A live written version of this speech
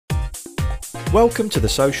Welcome to the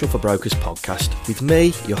Social for Brokers podcast with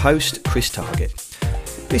me, your host, Chris Target.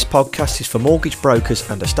 This podcast is for mortgage brokers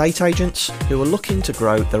and estate agents who are looking to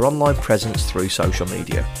grow their online presence through social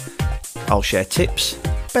media. I'll share tips,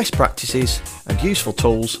 best practices and useful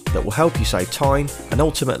tools that will help you save time and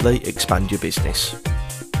ultimately expand your business.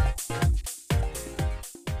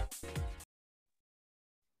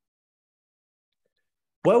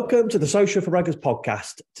 Welcome to the Social for Brokers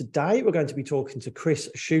podcast. Today we're going to be talking to Chris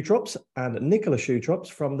Shoetrops and Nicola Shoetrops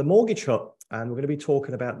from The Mortgage Hut, and we're going to be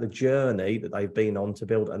talking about the journey that they've been on to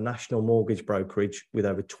build a national mortgage brokerage with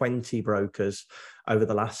over 20 brokers over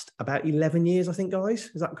the last about 11 years, I think,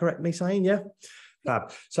 guys. Is that correct me saying? Yeah.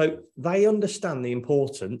 Fab. So they understand the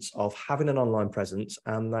importance of having an online presence,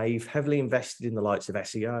 and they've heavily invested in the likes of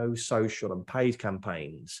SEO, social and paid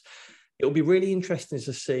campaigns. It'll be really interesting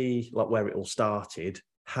to see where it all started,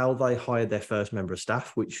 how they hired their first member of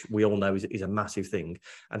staff, which we all know is a massive thing,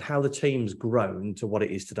 and how the team's grown to what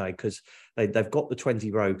it is today, because they've got the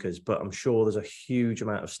 20 brokers, but I'm sure there's a huge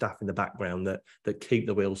amount of staff in the background that keep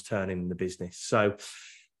the wheels turning in the business. So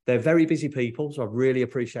they're very busy people, so I really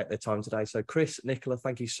appreciate their time today. So Chris, Nicola,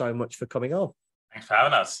 thank you so much for coming on. Thanks for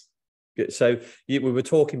having us. Good. So we were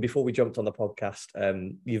talking before we jumped on the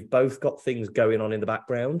podcast. You've both got things going on in the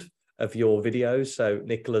background of your videos. So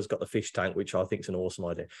Nicola's got the fish tank, which I think is an awesome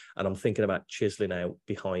idea. And I'm thinking about chiseling out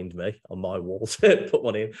behind me on my wall to put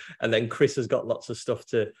one in. And then Chris has got lots of stuff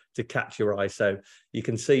to catch your eye. So you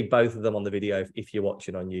can see both of them on the video if you're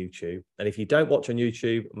watching on YouTube. And if you don't watch on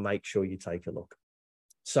YouTube, make sure you take a look.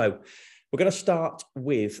 So we're going to start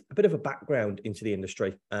with a bit of a background into the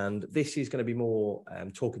industry. And this is going to be more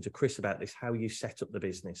talking to Chris about this, how you set up the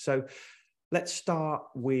business. So let's start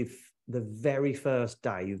with the very first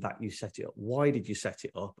day that you set it up. Why did you set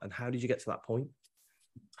it up and how did you get to that point?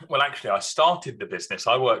 Well, actually, I started the business.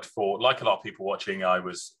 I worked for, like a lot of people watching, I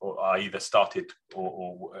either started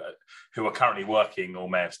or who are currently working or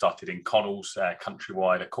may have started in Connells,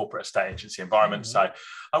 Countrywide, a corporate estate agency environment. Mm-hmm. So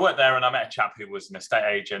I worked there and I met a chap who was an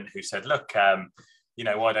estate agent who said, look,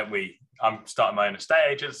 why don't I'm starting my own estate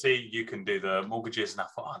agency. You can do the mortgages. And I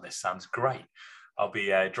thought, oh, this sounds great. I'll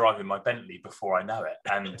be driving my Bentley before I know it.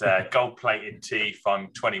 And gold-plated teeth, I'm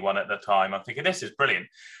 21 at the time. I'm thinking, this is brilliant.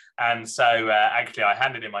 And so actually, I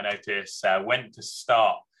handed in my notice, went to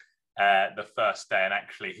start the first day. And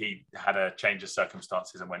actually, he had a change of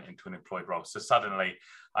circumstances and went into an employed role. So suddenly,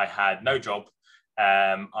 I had no job.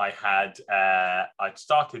 I'd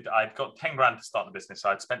got 10 grand to start the business. So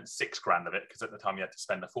I'd spent 6 grand of it because at the time you had to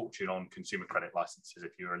spend a fortune on consumer credit licenses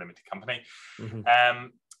if you were a limited company. Mm-hmm.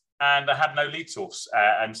 And I had no lead source.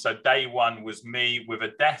 And so day one was me with a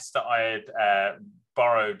desk that I had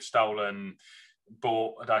borrowed, stolen,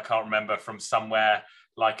 bought, I can't remember, from somewhere,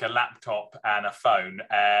 like a laptop and a phone,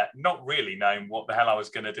 not really knowing what the hell I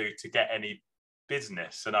was going to do to get any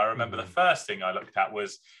business. And I remember the first thing I looked at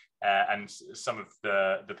was, and some of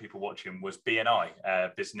the people watching, was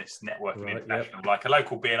BNI, Business Networking International, like a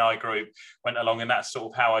local BNI group, went along, and that's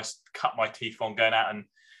sort of how I cut my teeth on going out and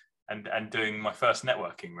doing my first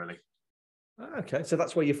networking, really. Okay, so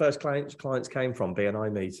that's where your first clients came from,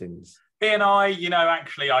 BNI meetings. BNI,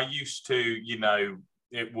 actually, I used to,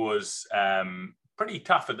 it was pretty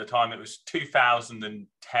tough at the time. It was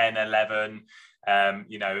 2010, 11.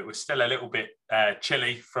 It was still a little bit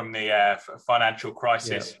chilly from the financial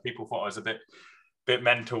crisis. Yeah. People thought I was a bit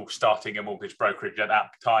mental starting a mortgage brokerage at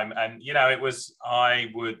that time. And, I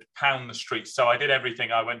would pound the streets. So I did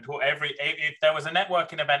everything. I went to if there was a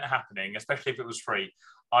networking event happening, especially if it was free,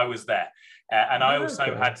 I was there. And I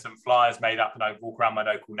also had some flyers made up and I'd walk around my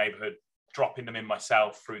local neighborhood, dropping them in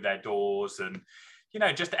myself through their doors and,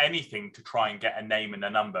 just anything to try and get a name and a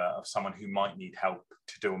number of someone who might need help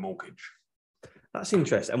to do a mortgage. That's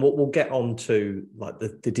interesting. And we'll get on to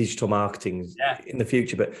the digital marketing in the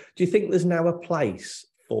future. But do you think there's now a place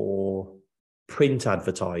for print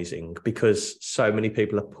advertising because so many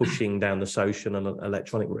people are pushing down the social and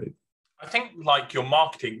electronic route? I think like your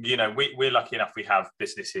marketing, we're lucky enough, we have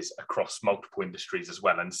businesses across multiple industries as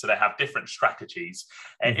well. And so they have different strategies.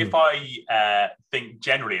 And if I think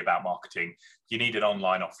generally about marketing, you need an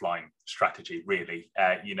online, offline strategy, really.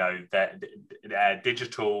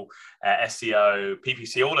 Digital, SEO,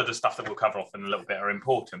 PPC, all of the stuff that we'll cover off in a little bit are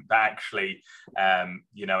important. But actually, an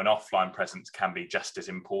offline presence can be just as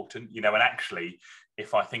important. And actually,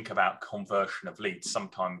 if I think about conversion of leads,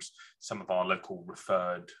 sometimes some of our local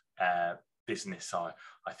referred business, I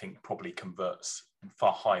think probably converts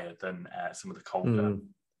far higher than some of the colder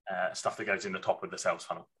stuff that goes in the top of the sales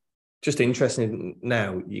funnel. Just interesting.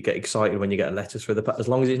 Now you get excited when you get a letter through the post, as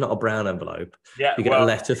long as it's not a brown envelope. Yeah, you get a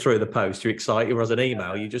letter through the post, you're excited. Whereas an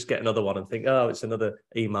email, you just get another one and think, oh, it's another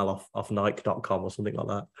email off Nike.com or something like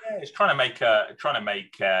that. Yeah, it's trying to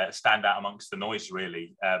make stand out amongst the noise,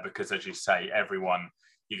 really, because as you say, everyone,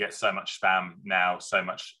 you get so much spam now, so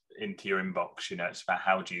much into your inbox. It's about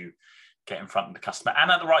how do you get in front of the customer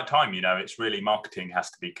and at the right time. It's really, marketing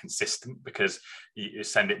has to be consistent, because you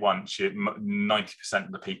send it once, 90%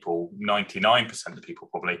 of the people, 99% of the people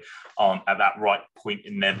probably aren't at that right point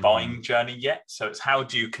in their buying journey yet. So it's how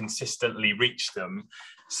do you consistently reach them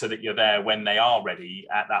so that you're there when they are ready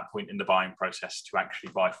at that point in the buying process to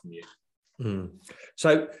actually buy from you.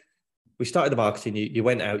 So we started the marketing, you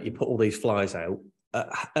went out, you put all these flyers out.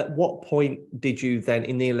 At what point did you then,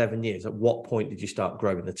 in the 11 years, at what point did you start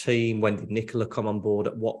growing the team? When did Nicola come on board?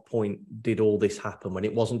 At what point did all this happen, when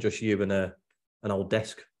it wasn't just you and an old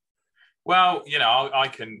desk? Well, I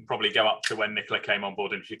can probably go up to when Nicola came on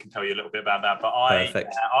board and she can tell you a little bit about that. But I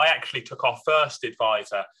actually took our first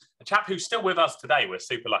advisor, a chap who's still with us today. We're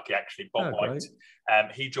super lucky, actually, Bob White.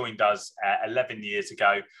 He joined us 11 years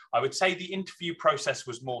ago. I would say the interview process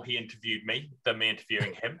was more he interviewed me than me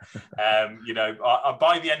interviewing him.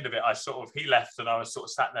 By the end of it, he left and I was sort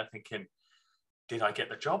of sat there thinking, did I get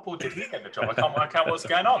the job or did he get the job? I can't work out what's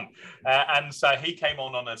going on. And so he came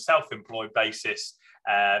on a self-employed basis.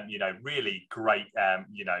 Really great,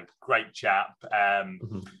 great chap.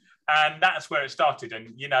 And that's where it started.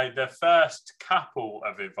 And, the first couple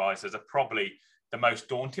of advisors are probably the most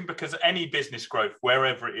daunting, because any business growth,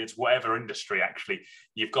 wherever it is, whatever industry, actually,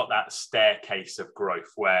 you've got that staircase of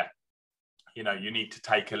growth where, you need to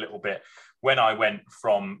take a little bit. When I went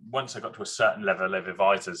once I got to a certain level of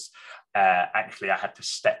advisors, actually I had to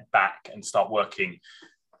step back and start working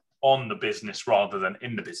on the business rather than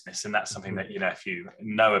in the business. And that's something that, if you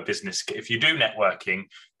know a business, if you do networking,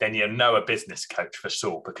 then you know a business coach for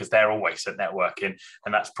sure, because they're always at networking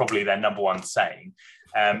and that's probably their number one saying.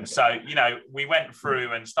 So, we went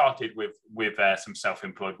through and started with some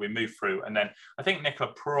self-employed, we moved through. And then I think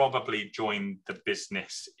Nicola probably joined the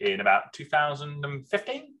business in about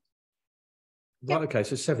 2015. Right, okay,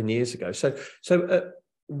 so 7 years ago. So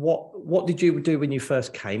what did you do when you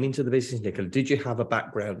first came into the business, Nicola? Did you have a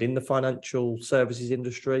background in the financial services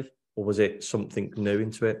industry, or was it something new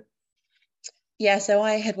into it? Yeah, so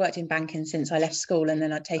I had worked in banking since I left school, and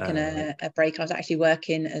then I'd taken a break. I was actually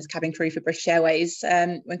working as cabin crew for British Airways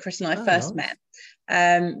when Chris and I first met.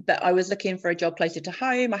 But I was looking for a job closer to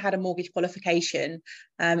home. I had a mortgage qualification.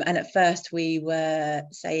 And at first we were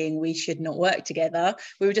saying we should not work together.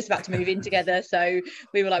 We were just about to move in together. So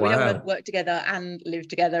we were like, we don't want to work together and live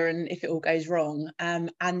together, and if it all goes wrong.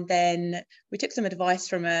 And then we took some advice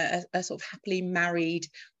from a sort of happily married,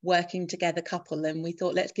 working together couple. And we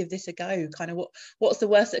thought, let's give this a go. Kind of what's the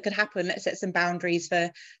worst that could happen? Let's set some boundaries for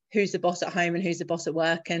who's the boss at home and who's the boss at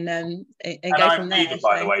work, and go from there. Neither,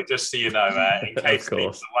 by the way, just so you know, in case people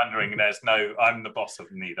are wondering, I'm the boss of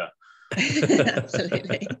neither.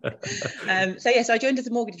 Absolutely. So I joined as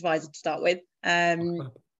a mortgage advisor to start with,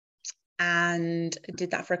 and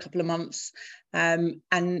did that for a couple of months.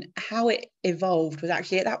 And how it evolved was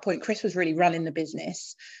actually, at that point, Chris was really running the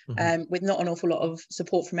business with not an awful lot of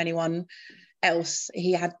support from anyone else.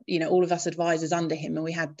 He had, all of us advisors under him, and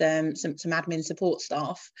we had some admin support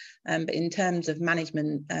staff. But in terms of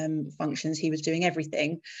management functions, he was doing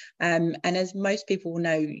everything. And as most people will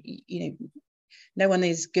know, no one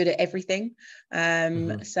is good at everything.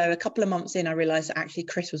 So a couple of months in, I realized that actually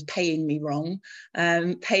Chris was paying me wrong,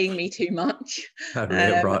 paying me too much. And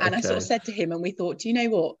I sort of said to him, and we thought, do you know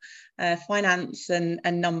what? Finance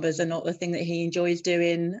and numbers are not the thing that he enjoys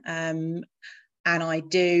doing. And I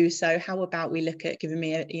do. So how about we look at giving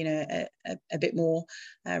me a bit more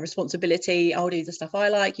responsibility? I'll do the stuff I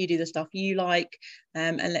like, you do the stuff you like,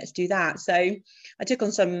 and let's do that. So I took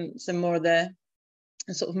on some more of the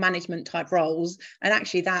sort of management type roles, and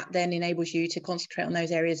actually that then enables you to concentrate on those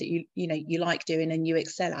areas that you like doing and you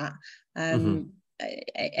excel at, and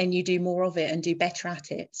you do more of it and do better at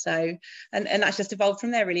it. So and that's just evolved from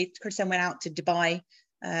there, really. Chris then went out to Dubai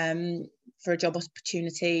for a job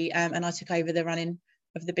opportunity, and I took over the running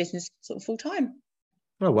of the business sort of full time.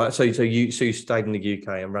 Oh wow! So you stayed in the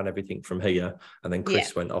UK and ran everything from here, and then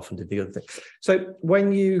Chris went off and did the other thing. So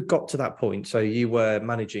when you got to that point, so you were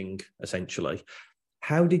managing essentially.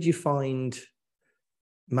 How did you find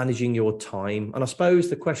managing your time? And I suppose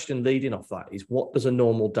the question leading off that is, what does a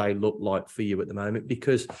normal day look like for you at the moment?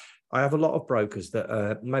 Because I have a lot of brokers that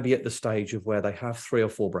are maybe at the stage of where they have 3 or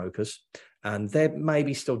 4 brokers, and they're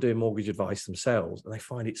maybe still doing mortgage advice themselves, and they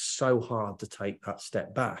find it so hard to take that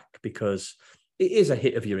step back because it is a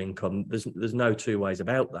hit of your income. There's no two ways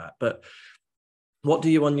about that. But what do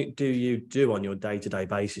you do on your day-to-day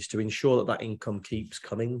basis to ensure that that income keeps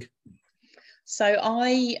coming? So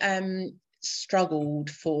I struggled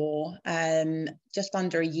for just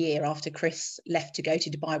under a year after Chris left to go to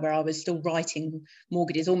Dubai, where I was still writing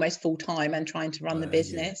mortgages almost full time and trying to run the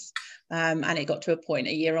business. And it got to a point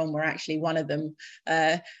a year on where actually one of them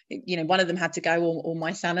had to go, or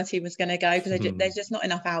my sanity was going to go, because there's just not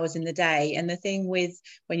enough hours in the day. And the thing with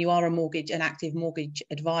when you are an active mortgage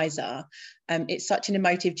advisor, it's such an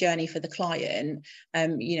emotive journey for the client.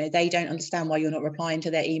 They don't understand why you're not replying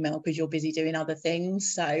to their email because you're busy doing other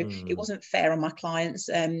things. So it wasn't fair on my clients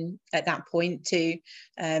at that point to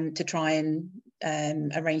try and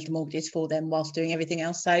arrange the mortgages for them whilst doing everything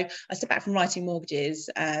else. So I stepped back from writing mortgages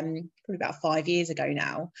probably about 5 years ago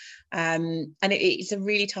now, and it's a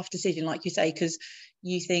really tough decision, like you say, because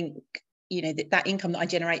you think, that income that I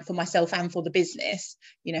generate for myself and for the business,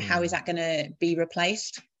 how is that going to be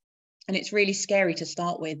replaced? And it's really scary to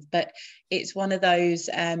start with, but it's one of those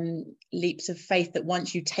leaps of faith that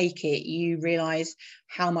once you take it, you realize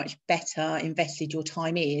how much better invested your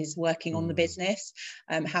time is working on the business,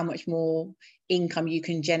 how much more income you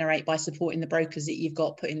can generate by supporting the brokers that you've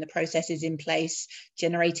got, putting the processes in place,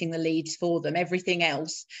 generating the leads for them, everything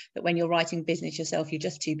else that when you're writing business yourself, you're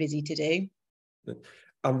just too busy to do.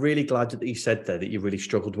 I'm really glad that you said there that you really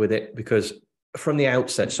struggled with it, because from the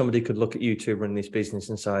outset, somebody could look at you two running this business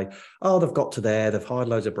and say, oh, they've got to there, they've hired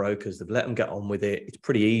loads of brokers, they've let them get on with it, it's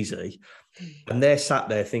pretty easy. And they're sat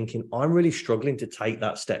there thinking, I'm really struggling to take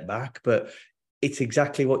that step back. But it's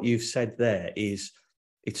exactly what you've said there, is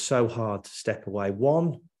it's so hard to step away.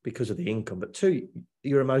 One, because of the income, but two,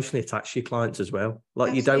 you're emotionally attached to your clients as well.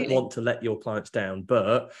 Like, Absolutely. You don't want to let your clients down,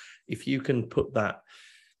 but if you can put that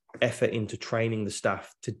effort into training the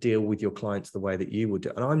staff to deal with your clients the way that you would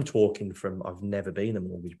do. And I'm talking from, I've never been a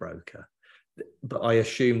mortgage broker, but I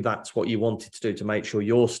assume that's what you wanted to do, to make sure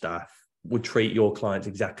your staff would treat your clients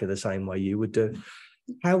exactly the same way you would do.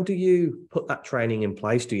 How do you put that training in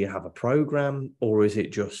place? Do you have a program, or is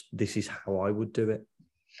it just, this is how I would do it?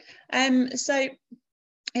 So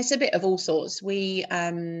it's a bit of all sorts. We,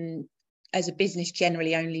 as a business,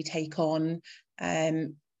 generally only take on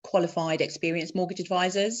qualified, experienced mortgage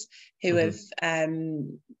advisors who have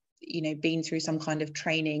been through some kind of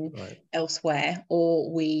training elsewhere,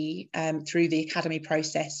 or we through the academy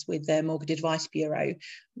process with the Mortgage Advice Bureau,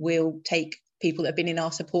 we'll take people that have been in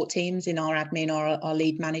our support teams, in our admin, or our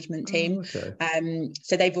lead management team.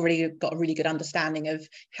 So they've already got a really good understanding of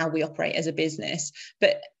how we operate as a business.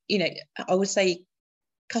 But I would say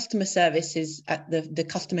customer service is at the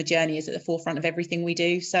customer journey is at the forefront of everything we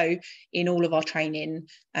do. So in all of our training,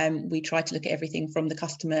 we try to look at everything from the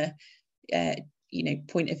customer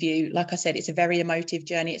point of view. Like I said, it's a very emotive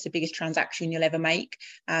journey. It's the biggest transaction you'll ever make.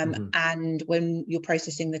 And when you're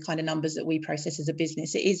processing the kind of numbers that we process as a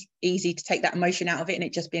business, it is easy to take that emotion out of it and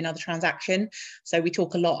it just be another transaction. So we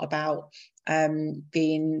talk a lot about seeing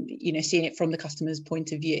it from the customer's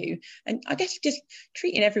point of view, and I guess just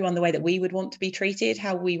treating everyone the way that we would want to be treated,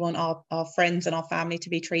 how we want our friends and our family to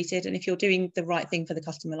be treated. And if you're doing the right thing for the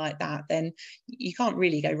customer like that, then you can't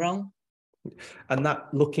really go wrong. And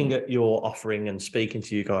that, looking at your offering and speaking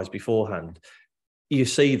to you guys beforehand, you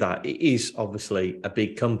see that it is obviously a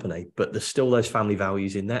big company, but there's still those family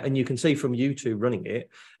values in there. And you can see from you two running it,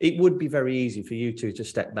 it would be very easy for you two to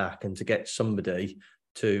step back and to get somebody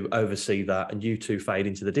to oversee that, and you two fade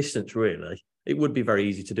into the distance, really. It would be very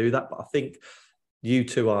easy to do that. But I think you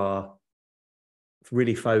two are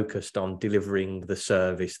really focused on delivering the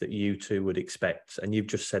service that you two would expect. And you've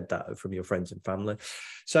just said that from your friends and family.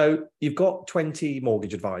 So you've got 20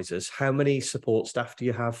 mortgage advisors. How many support staff do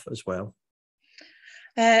you have as well?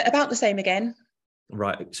 About the same again.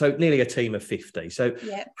 Right. So nearly a team of 50. So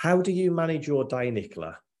How do you manage your day,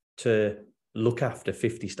 Nicola, to look after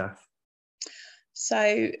 50 staff?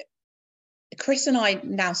 So Chris and I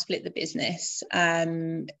now split the business.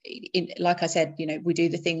 Like I said, we do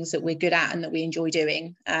the things that we're good at and that we enjoy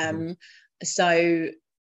doing. So,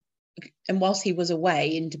 and whilst he was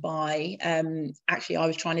away in Dubai, actually I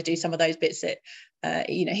was trying to do some of those bits that,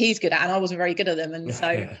 he's good at, and I wasn't very good at them. And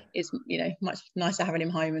so it's, much nicer having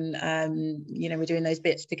him home, and, we're doing those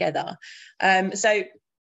bits together. So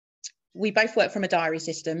we both work from a diary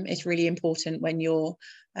system. It's really important when you're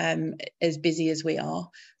as busy as we are.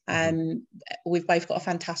 We've both got a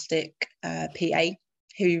fantastic PA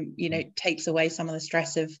who, takes away some of the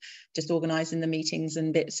stress of just organising the meetings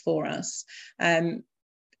and bits for us.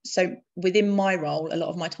 So within my role, a lot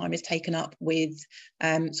of my time is taken up with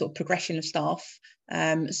sort of progression of staff.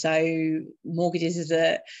 So mortgages is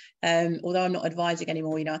although I'm not advising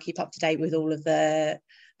anymore, I keep up to date with all of the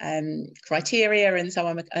criteria, and so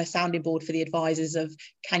I'm a sounding board for the advisors of,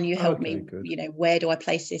 can you help me, good. Where do I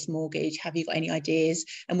place this mortgage? Have you got any ideas?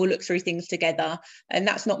 And we'll look through things together. And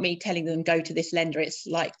that's not me telling them go to this lender. It's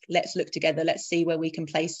like, let's look together, let's see where we can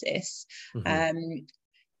place this.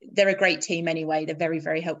 They're a great team anyway. They're very,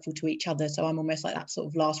 very helpful to each other. So I'm almost like that sort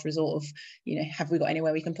of last resort of, have we got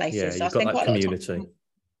anywhere we can place this? So you've got that community.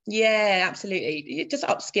 Yeah, absolutely. Just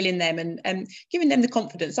upskilling them and giving them the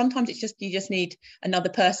confidence. Sometimes it's just, you just need another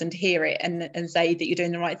person to hear it and say that you're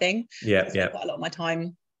doing the right thing. Yeah. I spend quite a lot of my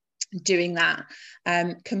time doing that.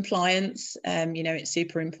 Compliance, it's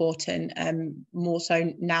super important, more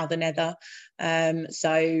so now than ever.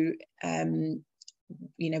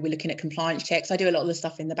 We're looking at compliance checks. I do a lot of the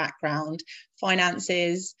stuff in the background,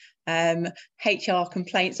 finances, HR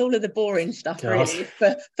complaints, all of the boring stuff really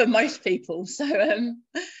for most people. So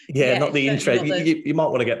not the interest. You might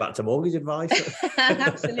want to get back to mortgage advice.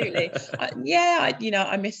 Absolutely.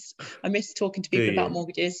 I miss talking to people about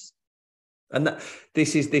mortgages. And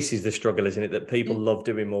this is the struggle, isn't it? That people love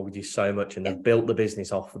doing mortgages so much, and they've built the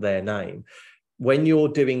business off their name. When you're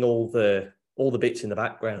doing all the bits in the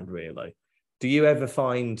background, really, do you ever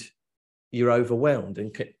find you're overwhelmed?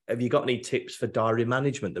 And have you got any tips for diary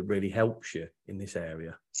management that really helps you in this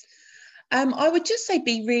area? I would just say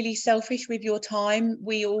be really selfish with your time.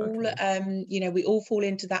 We all, we all fall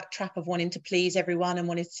into that trap of wanting to please everyone and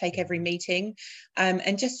wanting to take every meeting.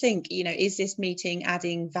 And just think, is this meeting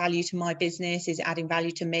adding value to my business? Is it adding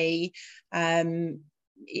value to me?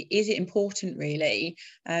 Is it important really?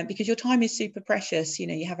 Because your time is super precious.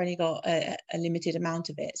 You have only got a limited amount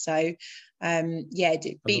of it. So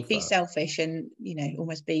be selfish and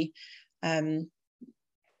almost be don't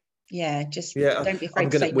be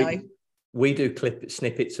afraid to say no. We do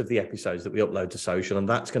snippets of the episodes that we upload to social, and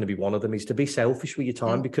that's going to be one of them, is to be selfish with your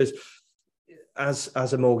time. Because as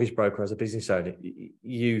a mortgage broker, as a business owner,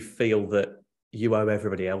 you feel that you owe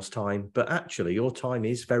everybody else time, but actually your time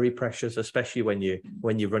is very precious, especially when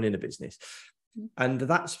you're running a business. And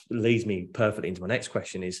that leads me perfectly into my next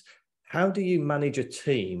question: is how do you manage a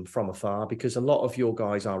team from afar? Because a lot of your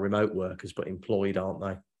guys are remote workers, but employed, aren't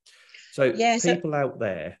they? So people out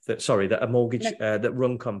there that are mortgage that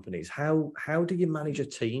run companies, how do you manage a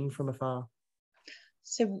team from afar?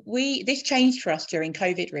 So this changed for us during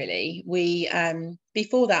COVID, really. We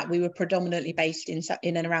before that we were predominantly based in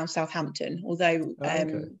and around Southampton, although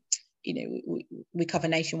we cover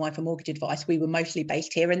nationwide for mortgage advice. We were mostly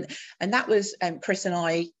based here, and that was Chris and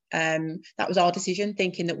I. That was our decision,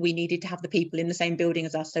 thinking that we needed to have the people in the same building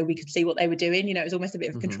as us so we could see what they were doing. It was almost a bit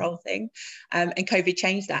of a control thing. And COVID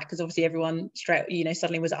changed that, because obviously everyone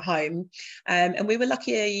suddenly was at home. And we were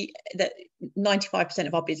lucky that 95%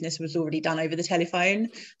 of our business was already done over the telephone.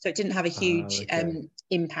 So it didn't have a huge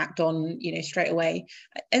impact on, straight away.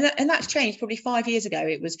 And that's changed. Probably 5 years ago,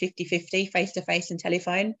 it was 50-50 face-to-face and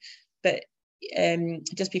telephone. But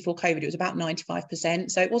just before COVID, it was about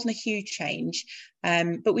 95%. So it wasn't a huge change.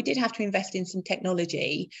 But we did have to invest in some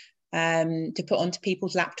technology to put onto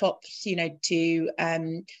people's laptops, to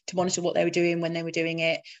monitor what they were doing when they were doing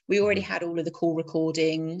it. We already had all of the call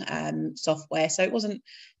recording software, so it wasn't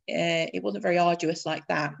very arduous like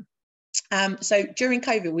that. So during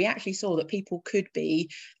COVID, we actually saw that people could be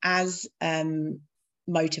as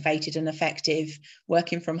motivated and effective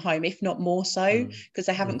working from home, if not more so, because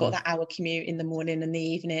they haven't got that hour commute in the morning and the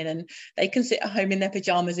evening, and they can sit at home in their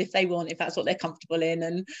pajamas if they want, if that's what they're comfortable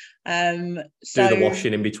in, and do the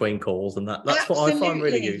washing in between calls, and that's absolutely what I find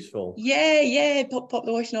really useful. Pop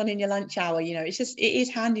the washing on in your lunch hour. It is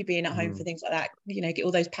handy being at home for things like that. Get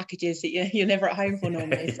all those packages that you're never at home for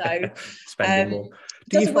normally. So spending more.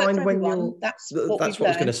 Do you find when you're that's what I was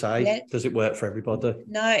going to say, does it work for everybody?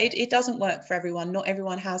 No, it doesn't work for everyone. Not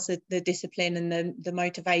everyone has the discipline and the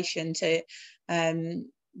motivation to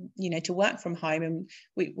to work from home, and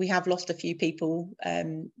we have lost a few people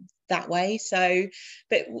that way. So,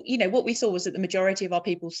 but what we saw was that the majority of our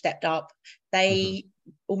people stepped up. They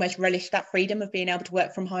almost relished that freedom of being able to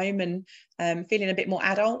work from home and feeling a bit more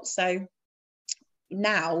adult. So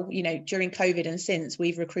now, during COVID and since,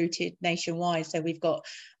 we've recruited nationwide. So we've got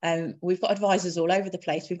advisors all over the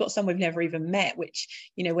place. We've got some we've never even met, which,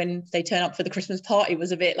 when they turn up for the Christmas party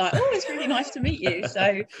was a bit like, oh, it's really nice to meet you.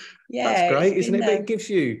 So that's great, isn't it? But it gives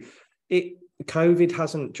you COVID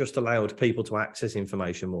hasn't just allowed people to access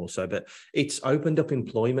information more so, but it's opened up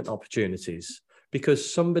employment opportunities,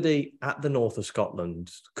 because somebody at the north of Scotland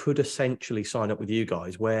could essentially sign up with you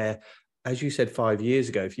guys, where as you said 5 years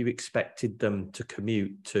ago, if you expected them to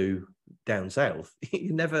commute to down south,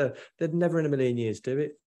 they'd never in a million years do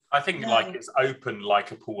it. I think like it's open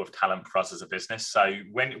like a pool of talent for us as a business. So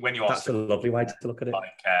when you ask, that's a lovely way to look at it.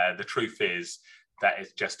 Like the truth is that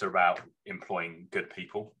it's just about employing good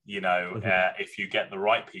people. You know, if you get the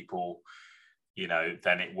right people, you know,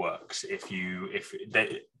 then it works. If you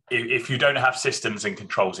don't have systems and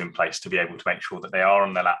controls in place to be able to make sure that they are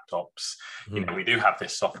on their laptops, you know, we do have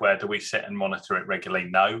this software. Do we sit and monitor it regularly?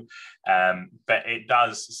 No. But it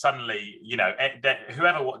does suddenly, you know,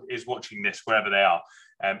 whoever is watching this, wherever they are,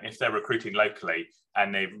 if they're recruiting locally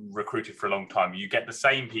and they've recruited for a long time, you get the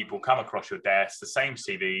same people come across your desk, the same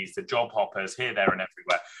CVs, the job hoppers here, there, and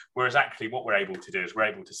everywhere. Whereas actually what we're able to do is we're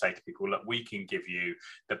able to say to people, look, we can give you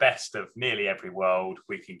the best of nearly every world.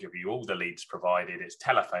 We can give you all the leads provided. It's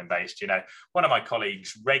telephone based. You know, one of my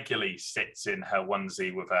colleagues regularly sits in her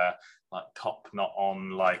onesie with a like top not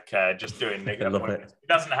on, like just doing the appointments. She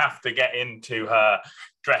doesn't have to get into her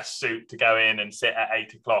dress suit to go in and sit at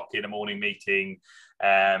 8 o'clock in a morning meeting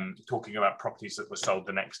talking about properties that were sold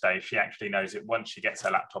the next day. She actually knows it once she gets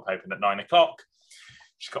her laptop open at 9 o'clock.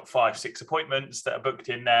 She's got 5-6 appointments that are booked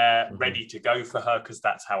in there, ready to go for her, because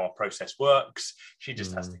that's how our process works. She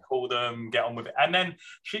just has to call them, get on with it. And then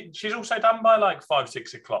she's also done by like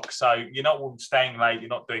 5-6 o'clock. So you're not staying late, you're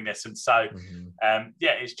not doing this. And so,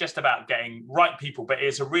 yeah, it's just about getting right people. But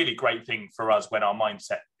it's a really great thing for us when our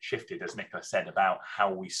mindset shifted, as Nicola said, about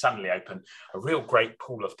how we suddenly open a real great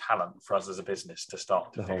pool of talent for us as a business to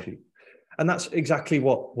start to do. And that's exactly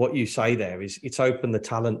what you say there is it's opened the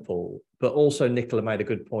talent pool, but also Nicola made a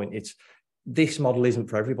good point. This model isn't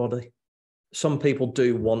for everybody. Some people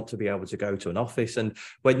do want to be able to go to an office. And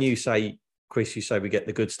when you say, Chris, you say we get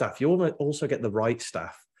the good staff, you also get the right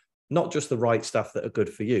staff, not just the right staff that are good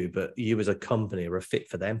for you, but you as a company are a fit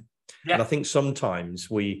for them. Yeah. And I think sometimes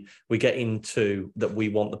we get into that we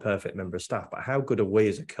want the perfect member of staff, but how good are we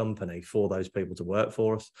as a company for those people to work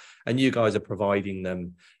for us? And you guys are providing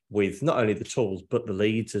them with not only the tools, but the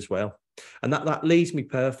leads as well. And that leads me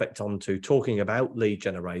perfect onto talking about lead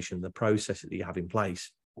generation, the process that you have in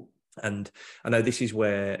place. And I know this is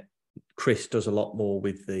where Chris does a lot more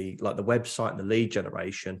with the website and the lead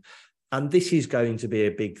generation. And this is going to be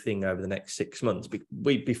a big thing over the next 6 months.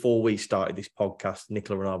 Before we started this podcast,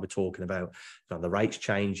 Nicola and I were talking about the rates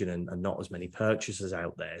changing and not as many purchasers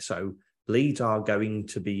out there. So leads are going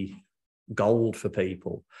to be gold for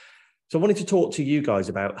people. So I wanted to talk to you guys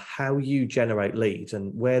about how you generate leads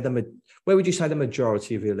and where would you say the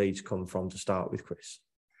majority of your leads come from to start with, Chris?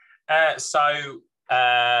 The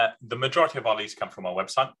majority of our leads come from our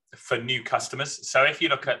website for new customers. So if you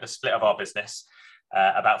look at the split of our business,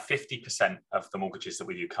 about 50% of the mortgages that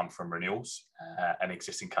we do come from renewals and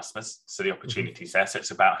existing customers. So the opportunities there. So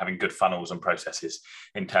it's about having good funnels and processes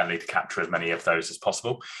internally to capture as many of those as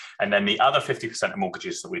possible. And then the other 50% of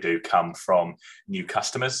mortgages that we do come from new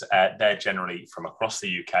customers. They're generally from across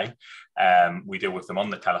the UK. We deal with them on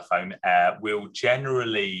the telephone. We'll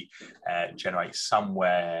generally generate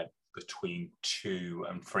somewhere between 2,000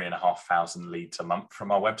 and 3,500 leads a month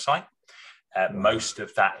from our website. Most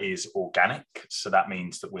of that is organic. So that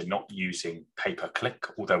means that we're not using pay-per-click,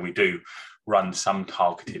 although we do run some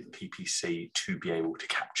targeted PPC to be able to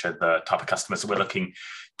capture the type of customers that we're looking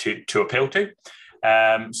to appeal to.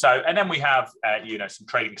 And then we have, some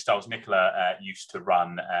trading styles. Nicola used to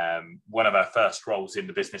run, one of our first roles in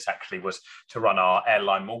the business actually was to run our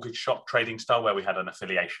airline mortgage shop trading style, where we had an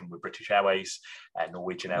affiliation with British Airways,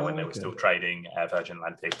 Norwegian Air when they were still trading, Virgin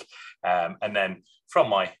Atlantic. And then from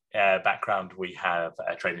my background, we have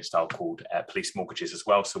a trading style called Police Mortgages as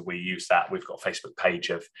well. So we use that. We've got a Facebook page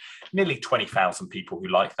of nearly 20,000 people who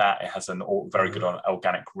like that. It has a very good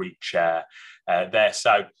organic reach there.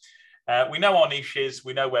 So we know our niches,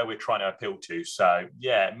 we know where we're trying to appeal to. So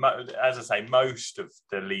yeah, as I say, most of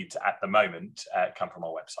the leads at the moment come from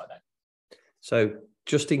our website now. So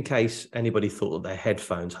just in case anybody thought that their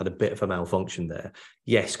headphones had a bit of a malfunction there,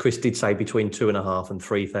 yes, Chris did say between 2,500 and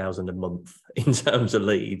 3,000 a month in terms of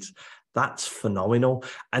leads. That's phenomenal.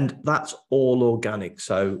 And that's all organic.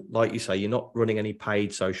 So like you say, you're not running any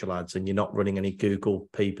paid social ads and you're not running any Google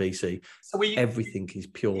PPC. So everything is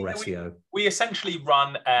pure SEO. We essentially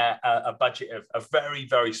run a budget of a very,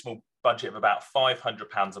 very small budget of about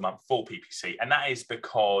 £500 a month for PPC. And that is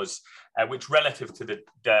because, which relative to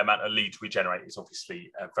the amount of leads we generate is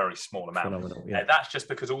obviously a very small amount. Phenomenal, yeah. That's just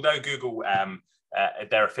because although Google,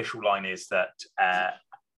 their official line is that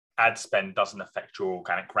ad spend doesn't affect your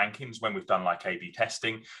organic rankings. When we've done like A/B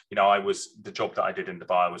testing, the job that I did in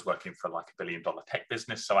Dubai, I was working for like $1 billion tech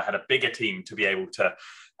business. So I had a bigger team to be able to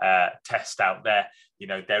test out there.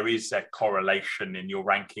 there is a correlation in your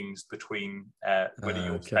rankings between whether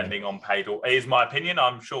you're spending on paid or, is my opinion.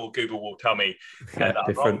 I'm sure Google will tell me that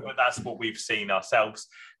I'm wrong, but that's what we've seen ourselves.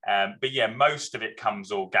 But yeah, most of it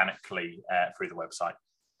comes organically through the website.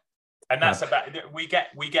 And that's we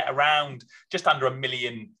get around just under 1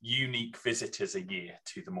 million unique visitors a year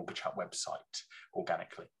to the Mortgage Hut website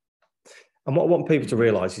organically. And what I want people to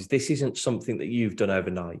realise is this isn't something that you've done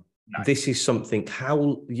overnight. No. This is something,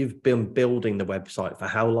 how you've been building the website for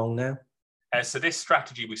how long now? So this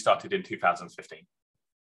strategy we started in 2015.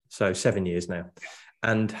 So 7 years now.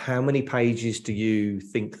 And how many pages do you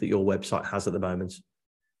think that your website has at the moment?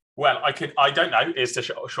 Well, I don't know is the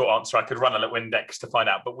short answer. I could run a little index to find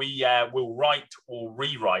out, but we will write or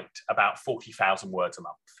rewrite about 40,000 words a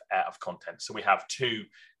month of content. So we have two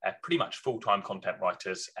pretty much full-time content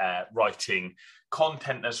writers writing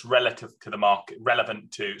content that's relative to the market,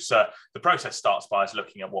 relevant to, so the process starts by us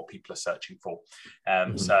looking at what people are searching for.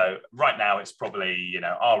 So right now it's probably,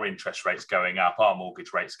 our interest rates going up, our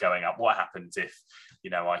mortgage rates going up. What happens if,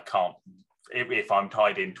 I can't, if I'm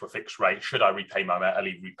tied into a fixed rate, should I repay my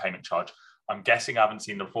early repayment charge? I'm guessing, I haven't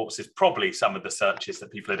seen the reports, is probably some of the searches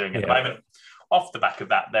that people are doing at the moment. Off the back of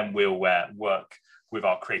that, then we'll work with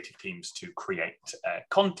our creative teams to create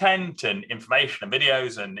content and information and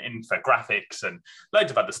videos and infographics and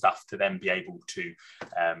loads of other stuff to then be able to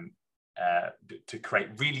create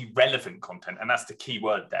really relevant content. And that's the key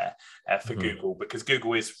word there for Google, because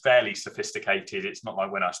Google is fairly sophisticated. It's not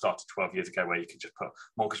like when I started 12 years ago where you could just put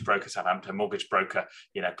mortgage broker Southampton, mortgage broker,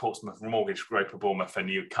 Portsmouth, mortgage broker Bournemouth, and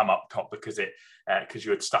you come up top because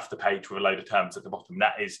you had stuffed the page with a load of terms at the bottom.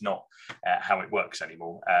 That is not how it works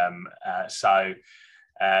anymore.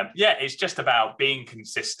 It's just about being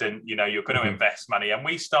consistent. You're going to invest money. And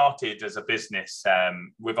we started as a business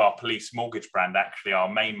with our police mortgage brand. Actually,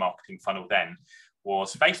 our main marketing funnel then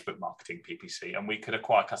was Facebook marketing, PPC, and we could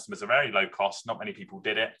acquire customers at very low cost. Not many people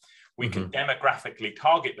did it. We could demographically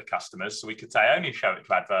target the customers. So we could say only show it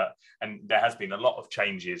to advert. And there has been a lot of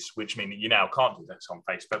changes, which mean that you now can't do this on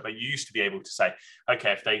Facebook, but you used to be able to say,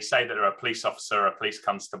 okay, if they say that they're a police officer, a police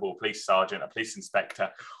constable, a police sergeant, a police inspector,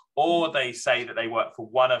 or they say that they work for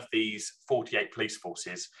one of these 48 police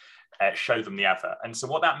forces, show them the advert. And so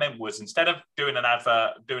what that meant was, instead of doing an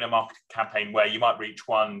advert, doing a marketing campaign where you might reach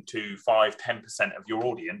 1, 2, 5, 10% of your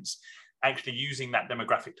audience, actually using that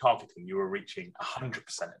demographic targeting, you were reaching 100%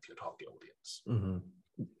 of your target audience.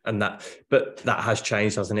 And that has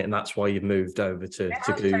changed, hasn't it? And that's why you've moved over to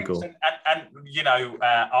Google.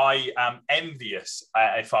 I am envious,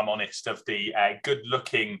 if I'm honest, of the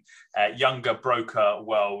good-looking younger broker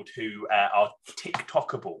world who are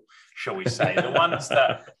TikTokable, shall we say? The ones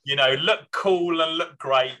that look cool and look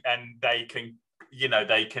great, and they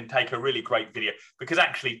can take a really great video, because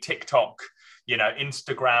actually TikTok,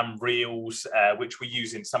 Instagram Reels, which we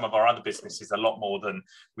use in some of our other businesses a lot more than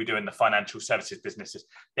we do in the financial services businesses,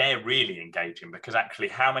 they're really engaging, because actually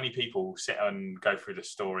how many people sit and go through the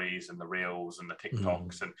stories and the Reels and the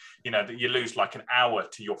TikToks and, you lose like an hour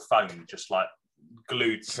to your phone, just like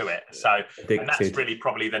glued to it. So and that's really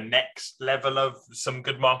probably the next level of some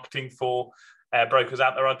good marketing for brokers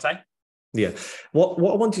out there, I'd say. Yeah. What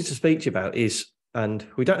I wanted to speak to you about is, and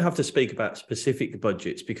we don't have to speak about specific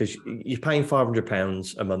budgets because you're paying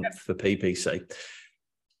 £500 a month for PPC.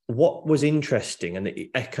 What was interesting, and it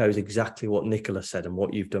echoes exactly what Nicola said and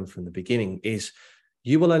what you've done from the beginning, is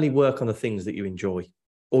you will only work on the things that you enjoy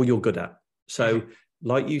or you're good at. So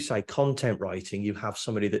like you say, content writing, you have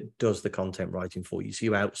somebody that does the content writing for you. So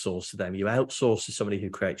you outsource to them. You outsource to somebody who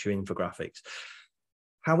creates your infographics.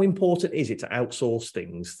 How important is it to outsource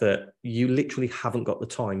things that you literally haven't got the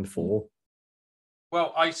time for?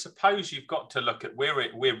 Well, I suppose you've got to look at,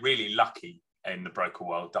 we're really lucky in the broker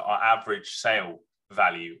world that our average sale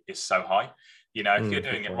value is so high. If you're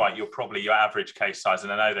doing it right, your average case size,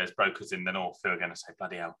 and I know there's brokers in the north who are going to say,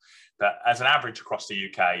 bloody hell, but as an average across the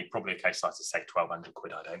UK, probably a case size is say 1,200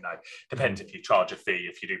 quid, I don't know. Depends if you charge a fee,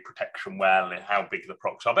 if you do protection well, and how big the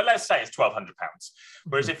procs are, but let's say it's £1,200.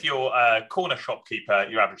 Whereas if you're a corner shopkeeper,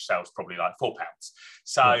 your average sale is probably like £4.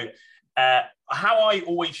 So how I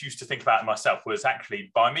always used to think about it myself was actually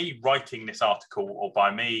by me writing this article, or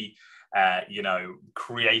by me,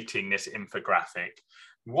 creating this infographic,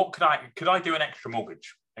 what could I do an extra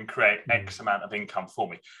mortgage and create X amount of income for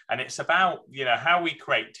me? And it's about, how we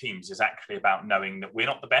create teams is actually about knowing that we're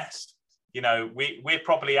not the best. We're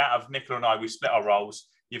probably, out of Nicola and I, we split our roles.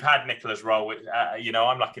 You've had Nicola's role.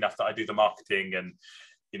 I'm lucky enough that I do the marketing and,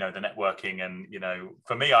 the networking, and,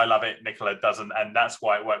 for me, I love it. Nicola doesn't. And that's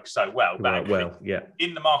why it works so well. But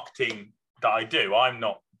in the marketing that I do, I'm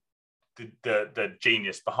not the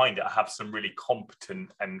genius behind it. I have some really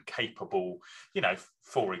competent and capable,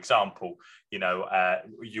 for example,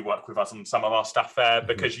 you work with us on some of our stuff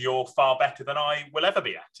because you're far better than I will ever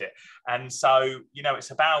be at it. And so,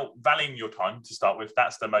 it's about valuing your time to start with.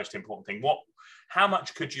 That's the most important thing. How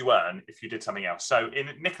much could you earn if you did something else? So in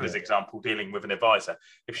Nicola's example, dealing with an advisor,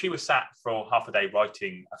 if she was sat for half a day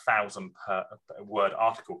writing 1,000 per word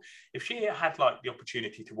article, if she had like the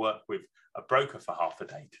opportunity to work with a broker for half a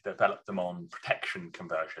day to develop them on protection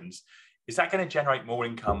conversions, is that going to generate more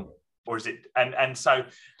income? Or is it, it's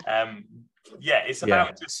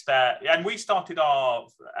about just, and we started our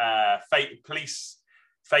police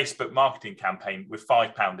Facebook marketing campaign with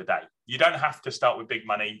 £5 a day. You don't have to start with big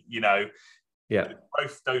money,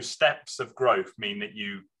 those steps of growth mean that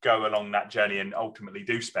you go along that journey and ultimately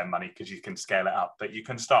do spend money because you can scale it up, but you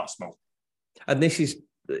can start small. And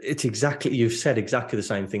you've said exactly the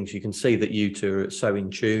same things. You can see that you two are so in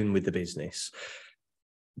tune with the business,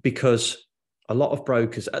 because a lot of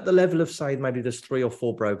brokers at the level of, say, maybe there's 3 or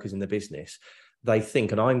 4 brokers in the business, they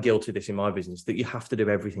think, and I'm guilty of this in my business, that you have to do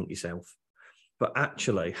everything yourself. But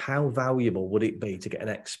actually, how valuable would it be to get an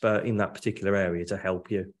expert in that particular area to help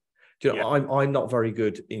you? I'm not very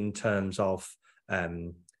good in terms of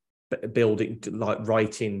building, like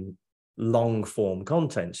writing long form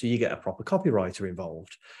content. So you get a proper copywriter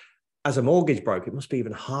involved. As a mortgage broker, it must be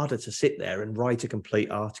even harder to sit there and write a complete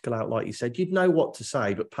article out. Like you said, you'd know what to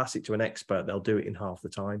say, but pass it to an expert, they'll do it in half the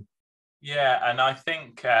time. Yeah, and I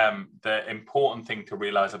think the important thing to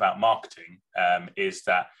realize about marketing is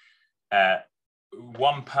that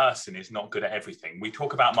one person is not good at everything. We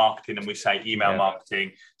talk about marketing and we say email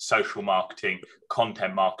marketing, social marketing,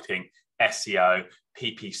 content marketing, SEO,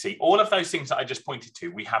 PPC, all of those things that I just pointed to.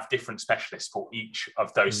 We have different specialists for each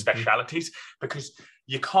of those specialities, because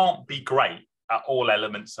you can't be great at all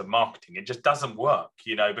elements of marketing. It just doesn't work,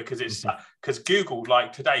 because it's because Google,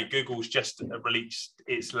 like today, Google's just released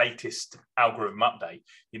its latest algorithm update.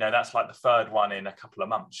 That's like the 3rd one in a couple of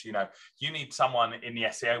months. You need someone in the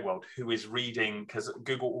SEO world who is reading, because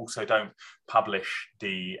Google also don't publish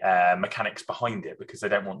the mechanics behind it because they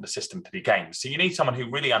don't want the system to be gamed. So you need someone who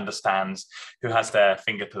really understands, who has their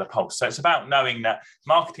finger to the pulse. So it's about knowing that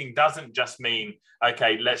marketing doesn't just mean,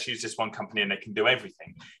 okay, let's use this one company and they can do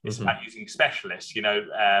everything. It's about using specialists,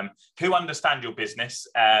 who understand your business,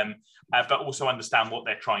 but also understand what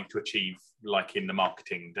they're trying to achieve, like in the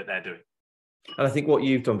marketing that they're doing. And I think what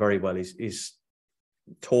you've done very well is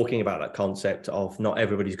talking about that concept of not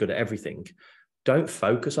everybody's good at everything. Don't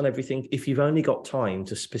focus on everything. If you've only got time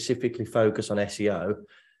to specifically focus on SEO,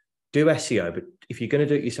 do SEO. But if you're going to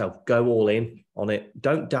do it yourself, go all in on it.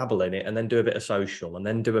 Don't dabble in it and then do a bit of social and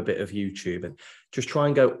then do a bit of YouTube, and just try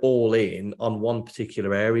and go all in on one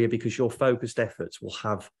particular area, because your focused efforts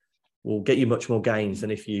will get you much more gains than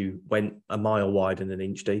if you went a mile wide and an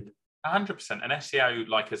inch deep. 100%. And SEO,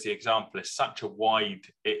 like as the example, is such a wide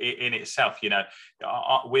in itself.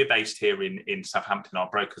 We're based here in Southampton. Our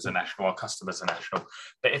brokers are national, our customers are national.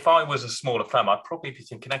 But if I was a smaller firm, I'd probably be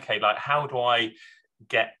thinking, okay, like how do I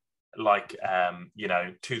get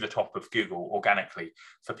to the top of Google organically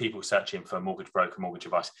for people searching for mortgage broker, mortgage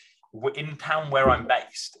advice in town where I'm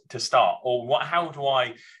based to start? Or how do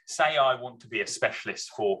I say I want to be a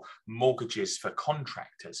specialist for mortgages for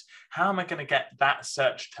contractors? How am I going to get that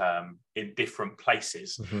search term in different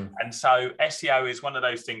places? And so SEO is one of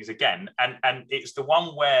those things again, and it's the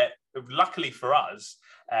one where, luckily for us,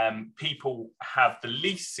 people have the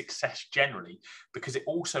least success generally, because it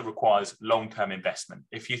also requires long-term investment.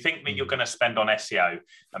 If you think that you're going to spend on SEO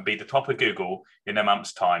and be the top of Google in a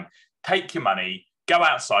month's time, take your money, go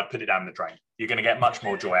outside, put it down the drain. You're going to get much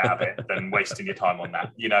more joy out of it than wasting your time on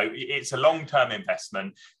that. It's a long-term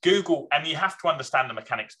investment. Google, and you have to understand the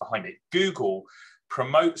mechanics behind it. Google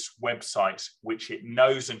promotes websites which it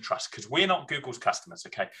knows and trusts, because we're not Google's customers,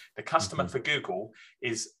 okay? The customer for Google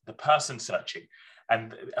is the person searching.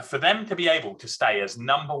 And for them to be able to stay as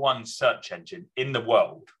 #1 search engine in the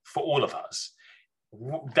world for all of us,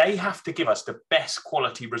 they have to give us the best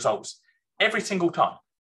quality results every single time.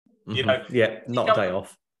 Not a day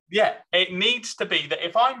off. Yeah, it needs to be that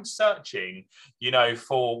if I'm searching,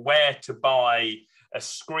 for where to buy a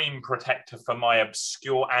screen protector for my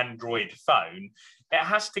obscure Android phone, it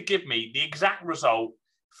has to give me the exact result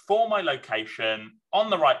for my location on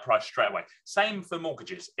the right price straight away. Same for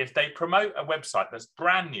mortgages. If they promote a website that's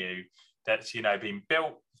brand new, that's been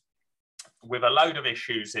built with a load of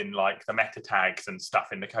issues in like the meta tags and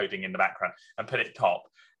stuff in the coding in the background, and put it top,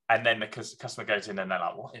 and then the customer goes in and they're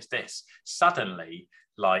like, what is this? Suddenly,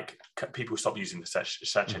 like, people stop using the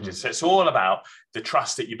search engine. So it's all about the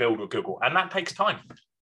trust that you build with Google, and that takes time.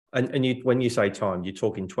 And when you say time, you're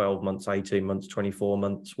talking 12 months, 18 months, 24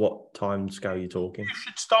 months. What time scale are you talking? You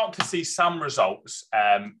should start to see some results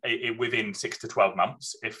within 6 to 12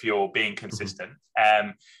 months if you're being consistent.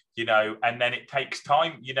 You know, and then it takes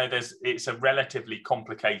time. You know, it's a relatively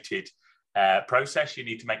complicated process. You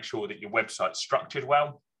need to make sure that your website's structured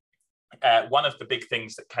well. One of the big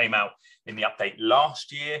things that came out in the update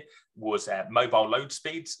last year was mobile load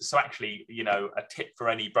speeds. So actually, you know, a tip for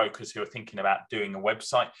any brokers who are thinking about doing a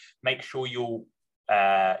website, make sure your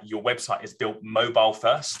website is built mobile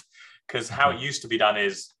first, because how it used to be done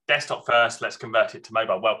is desktop first, let's convert it to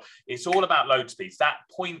mobile. Well, it's all about load speeds. That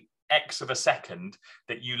 0.x of a second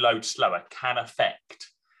that you load slower can affect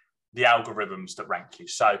the algorithms that rank you.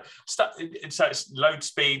 So it's load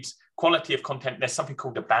speeds, quality of content. There's something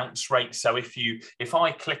called a bounce rate. So if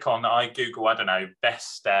I click on, I Google, I don't know,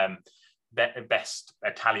 best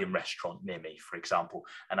Italian restaurant near me, for example,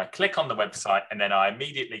 and I click on the website and then I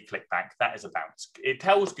immediately click back, that is a bounce. It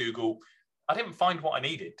tells Google, I didn't find what I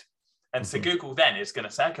needed. And so Google then is going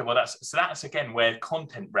to say, okay, well, that's again where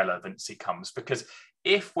content relevancy comes, because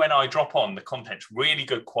if when I drop on the content's really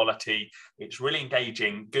good quality, it's really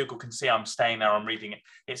engaging, Google can see I'm staying there, I'm reading it.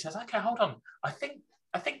 It says, okay, hold on. I think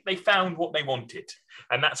they found what they wanted.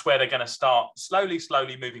 And that's where they're going to start slowly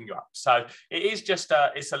moving you up. So it is just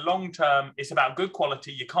it's a long-term, it's about good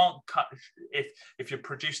quality. You can't cut, if you're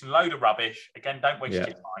producing a load of rubbish, again, don't waste your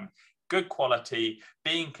time. Good quality,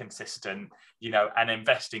 being consistent, you know, and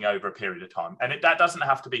investing over a period of time. And that doesn't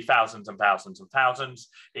have to be thousands and thousands and thousands.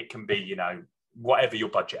 It can be, you know, whatever your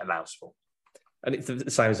budget allows for. And it's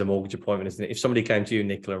the same as a mortgage appointment, isn't it? If somebody came to you,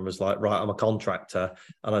 Nicola, and was like, right, I'm a contractor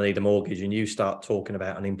and I need a mortgage, and you start talking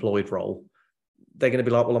about an employed role, they're going to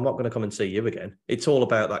be like, well, I'm not going to come and see you again. It's all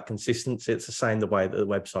about that consistency. It's the same the way that the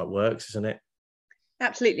website works, isn't it?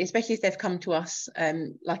 Absolutely, especially if they've come to us,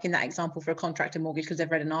 like in that example for a contractor mortgage, because they've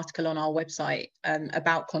read an article on our website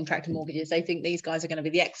about contractor mortgages. They think these guys are going to be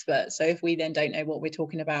the experts. So if we then don't know what we're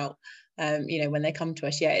talking about, you know, when they come to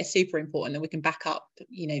us, it's super important that we can back up,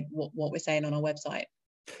 you know, what we're saying on our website.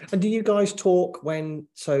 And do you guys talk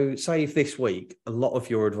so say if this week, a lot of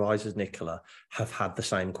your advisors, Nicola, have had the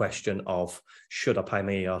same question of, should I pay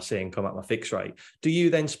my ERC and come at my fixed rate? Do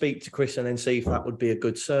you then speak to Chris and then see if that would be a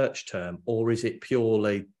good search term? Or is it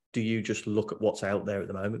purely, do you just look at what's out there at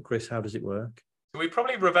the moment? Chris, how does it work? We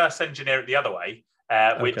probably reverse engineer it the other way,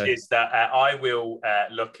 which is that I will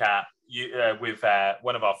look at, with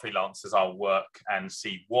one of our freelancers, I'll work and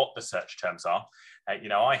see what the search terms are. You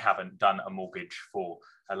know, I haven't done a mortgage for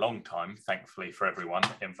a long time, thankfully for everyone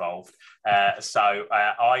involved. So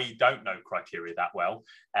I don't know criteria that well.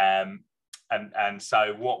 And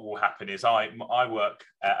so what will happen is I work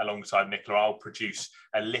alongside Nicola. I'll produce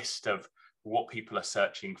a list of what people are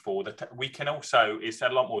searching for. That we can also, it's a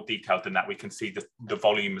lot more detailed than that. We can see the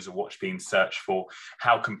volumes of what's being searched for,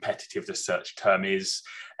 how competitive the search term is.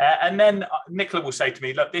 And then Nicola will say to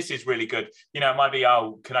me, look, this is really good. You know, it might be,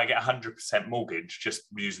 oh, can I get 100% mortgage? Just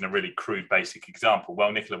using a really crude, basic example.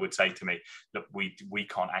 Well, Nicola would say to me, look, we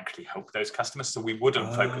can't actually help those customers, so we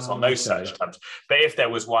wouldn't focus on those search terms. But if there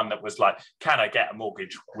was one that was like, can I get a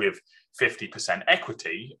mortgage with 50%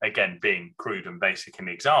 equity, again, being crude and basic in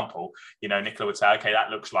the example, you know, Nicola would say, okay, that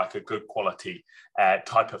looks like a good quality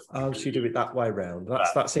type of. Oh, so you do it that way round.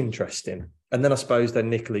 That's interesting. And then I suppose then,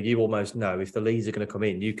 Nicola, you almost know if the leads are going to come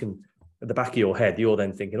in, you can, at the back of your head, you're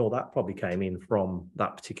then thinking, oh, that probably came in from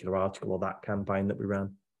that particular article or that campaign that we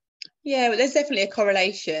ran. Yeah, but there's definitely a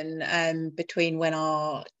correlation between when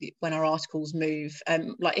our articles move.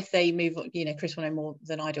 Like if they move, you know, Chris will know more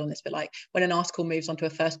than I do on this, but like when an article moves onto a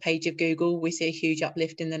first page of Google, we see a huge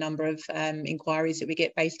uplift in the number of inquiries that we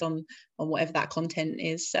get based on whatever that content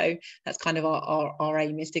is. So that's kind of our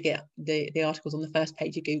aim, is to get the articles on the first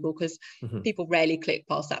page of Google, because people rarely click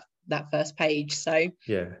past that first page. So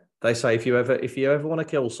yeah. They say if you ever want to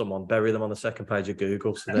kill someone, bury them on the second page of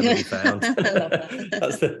Google, so they'll be found.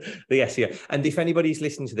 That's the SEO. And if anybody's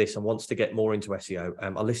listening to this and wants to get more into SEO,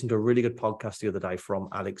 I listened to a really good podcast the other day from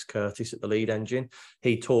Alex Curtis at the Lead Engine.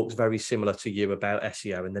 He talks very similar to you about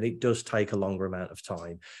SEO, and then it does take a longer amount of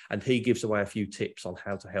time. And he gives away a few tips on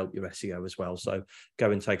how to help your SEO as well. So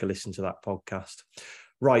go and take a listen to that podcast.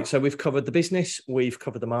 Right, so we've covered the business, we've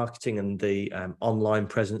covered the marketing and the online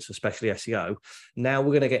presence, especially SEO. Now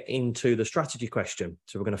we're going to get into the strategy question.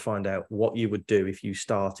 So we're going to find out what you would do if you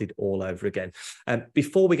started all over again.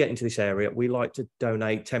 Before we get into this area, we like to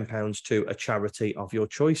donate £10 to a charity of your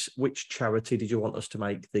choice. Which charity did you want us to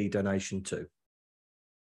make the donation to?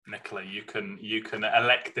 Nicola, you can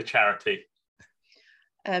elect the charity.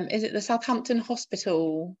 Is it the Southampton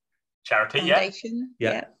Hospital charity? Foundation?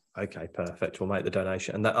 Yeah. Okay, perfect. We'll make the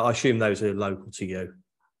donation. And I assume those are local to you.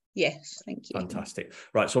 Yes, thank you. Fantastic.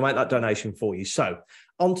 Right, so I'll make that donation for you. So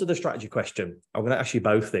on to the strategy question. I'm going to ask you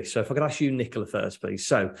both this. So if I could ask you, Nicola, first, please.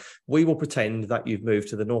 So we will pretend that you've moved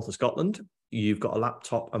to the north of Scotland. You've got a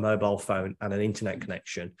laptop, a mobile phone, and an internet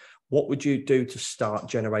connection. What would you do to start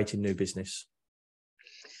generating new business?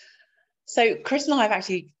 So Chris and I have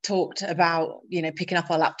actually talked about, picking up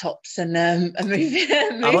our laptops and moving.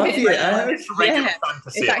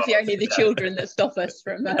 It's actually only the children that stop us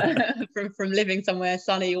from living somewhere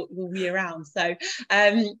sunny all year round. So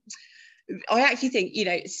I actually think,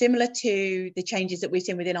 similar to the changes that we've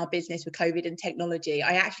seen within our business with COVID and technology,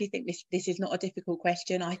 I actually think this is not a difficult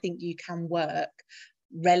question. I think you can work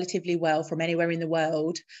relatively well from anywhere in the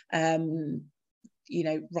world,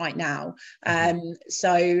 right now.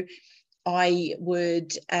 So I would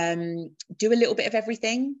do a little bit of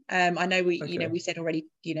everything. I know we said already,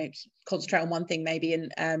 concentrate on one thing maybe,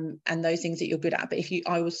 and those things that you're good at. But if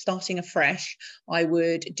I was starting afresh, I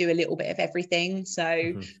would do a little bit of everything.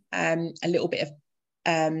 So a little bit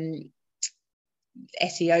of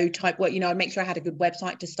SEO type work. I'd make sure I had a good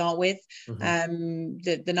website to start with.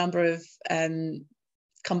 The number of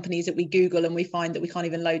companies that we Google and we find that we can't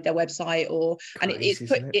even load their website,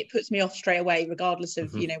 it puts me off straight away, regardless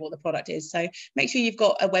of what the product is. So make sure you've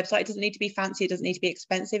got a website. It doesn't need to be fancy, it doesn't need to be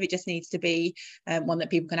expensive, it just needs to be one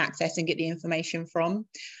that people can access and get the information from.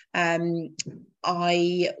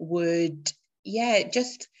 I would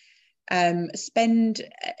just spend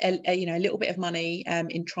a little bit of money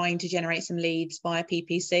in trying to generate some leads via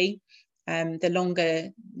PPC. The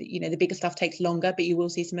longer, the bigger stuff takes longer, but you will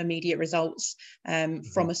see some immediate results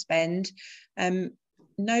from a spend.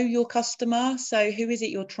 Know your customer. So who is it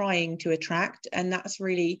you're trying to attract? And that's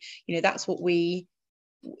really, that's what we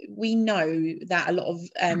know, that a lot of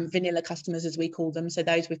vanilla customers, as we call them, so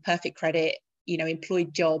those with perfect credit,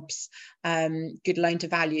 employed jobs, good loan to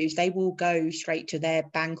values, they will go straight to their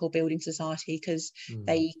bank or building society because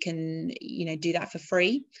they can, do that for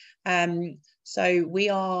free. So we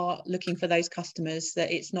are looking for those customers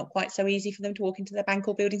that it's not quite so easy for them to walk into their bank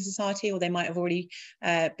or building society, or they might have already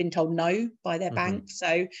been told no by their bank.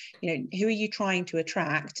 So, who are you trying to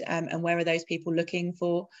attract, and where are those people looking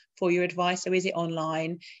for your advice? So is it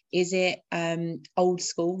online? Is it old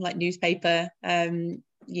school, like newspaper, the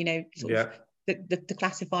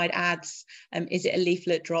classified ads? Is it a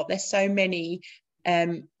leaflet drop? There's so many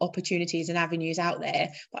opportunities and avenues out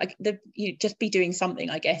there, but just be doing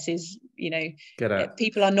something, I guess, is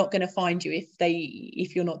people are not going to find you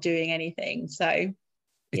if you're not doing anything. So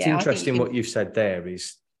it's interesting what you've said there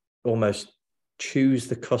is almost choose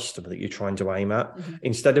the customer that you're trying to aim at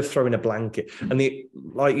instead of throwing a blanket. And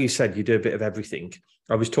like you said, you do a bit of everything.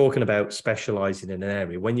 I was talking about specializing in an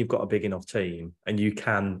area. When you've got a big enough team and you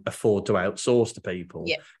can afford to outsource to people,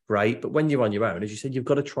 great. But when you're on your own, as you said, you've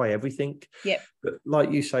got to try everything. But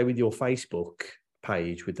like you say with your Facebook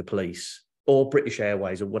page with the police or British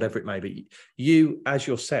Airways or whatever it may be, you as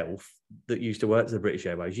yourself that used to work for the British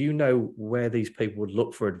Airways, where these people would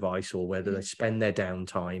look for advice or whether they spend their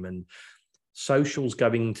downtime, and social's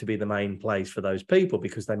going to be the main place for those people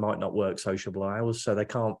because they might not work sociable hours, so they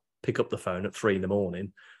can't pick up the phone at 3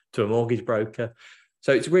 a.m. to a mortgage broker.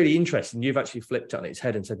 So it's really interesting. You've actually flipped it on its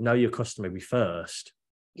head and said, know your customer first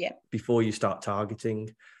before you start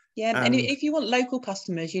targeting. And if you want local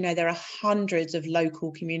customers, there are hundreds of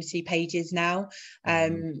local community pages now.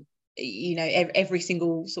 Every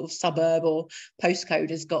single sort of suburb or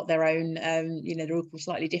postcode has got their own, they're all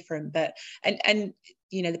slightly different, but and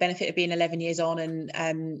the benefit of being 11 years on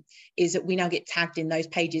and is that we now get tagged in those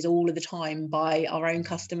pages all of the time by our own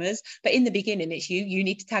customers. But in the beginning, it's you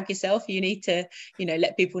need to tag yourself. You need to,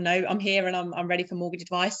 let people know I'm here and I'm ready for mortgage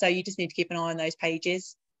advice. So you just need to keep an eye on those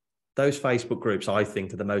pages. Those Facebook groups, I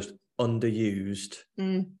think, are the most underused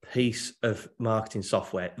piece of marketing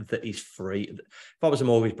software that is free. If I was a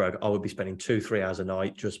mortgage broker, I would be spending 2-3 hours a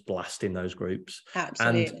night just blasting those groups.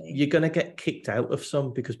 Absolutely. And you're going to get kicked out of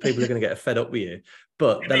some because people are going to get fed up with you.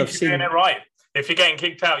 But they'll have seen doing it right. If you're getting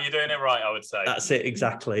kicked out, you're doing it right, I would say. That's it.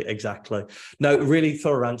 Exactly. No, really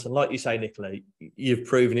thorough answer. And like you say, Nicola, you've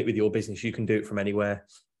proven it with your business. You can do it from anywhere.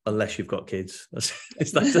 Unless you've got kids.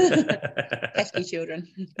 Pesky children.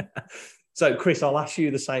 So, Chris, I'll ask you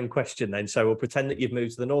the same question then. So we'll pretend that you've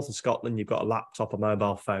moved to the north of Scotland, you've got a laptop, a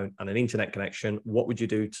mobile phone and an internet connection. What would you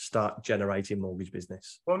do to start generating mortgage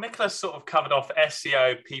business? Well, Nicola's sort of covered off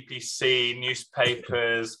SEO, PPC,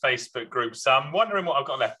 newspapers, Facebook groups. So I'm wondering what I've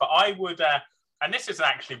got left, but I would and this isn't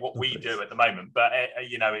actually what we do at the moment, but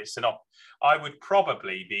you know, I would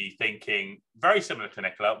probably be thinking very similar to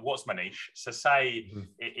Nicola. What's my niche? So say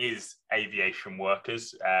it is aviation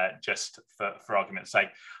workers, just for argument's sake,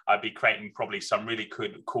 I'd be creating probably some really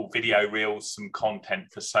cool video reels, some content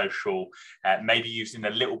for social, maybe using a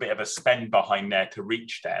little bit of a spend behind there to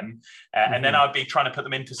reach them. And then I'd be trying to put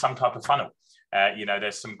them into some type of funnel. You know,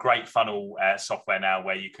 there's some great funnel software now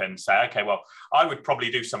where you can say, okay, well, I would probably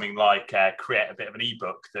do something like create a bit of an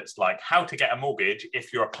ebook that's like how to get a mortgage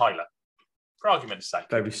if you're a pilot, for argument's sake.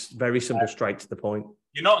 Very, very simple, straight to the point.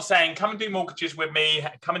 You're not saying, come and do mortgages with me,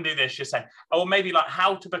 come and do this. You're saying, oh, maybe like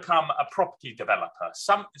how to become a property developer.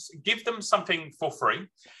 Give them something for free.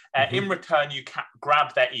 In return, you can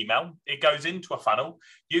grab their email. It goes into a funnel.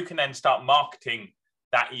 You can then start marketing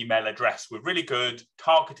that email address with really good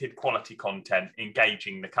targeted quality content,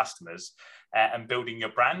 engaging the customers and building your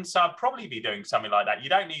brand. So I'd probably be doing something like that. You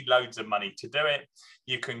don't need loads of money to do it.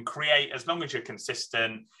 You can create, as long as you're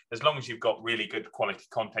consistent, as long as you've got really good quality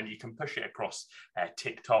content, you can push it across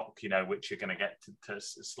TikTok, you know, which you're going to get to a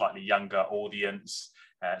slightly younger audience,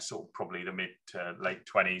 sort of probably the mid to late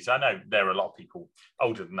 20s. I know there are a lot of people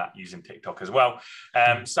older than that using TikTok as well.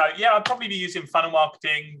 So yeah, I'd probably be using funnel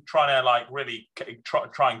marketing, trying to like really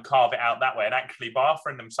try and carve it out that way. And actually by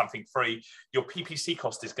offering them something free, your PPC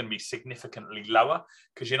cost is going to be significantly lower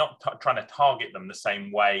because you're not trying to target them the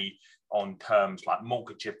same way on terms like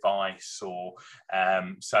mortgage advice or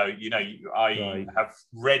so, you know, I have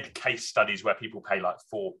read case studies where people pay like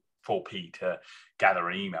 4p to gather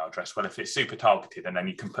an email address. Well, if it's super targeted and then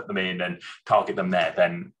you can put them in and target them there,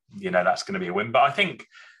 then, you know, that's going to be a win. But I think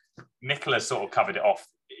Nicola sort of covered it off.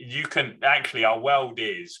 You can actually, our world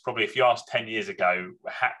is probably, if you asked 10 years ago,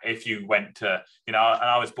 if you went to, you know, and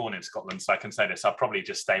I was born in Scotland, so I can say this, I'll probably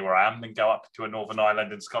just stay where I am and go up to a Northern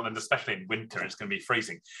Ireland in Scotland, especially in winter, it's going to be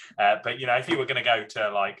freezing. But, you know, if you were going to go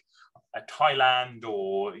to like Thailand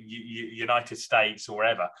or United States or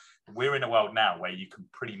wherever, we're in a world now where you can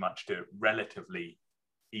pretty much do it relatively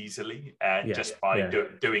easily just by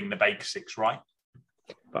doing the basics right.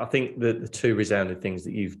 But I think the two resounding things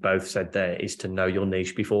that you've both said there is to know your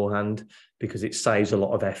niche beforehand, because it saves a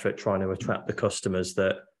lot of effort trying to attract the customers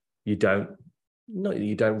that you don't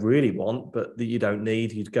really want, but that you don't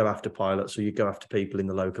need. You'd go after pilots or you go after people in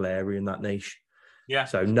the local area in that niche. Yeah.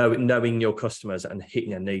 So knowing your customers and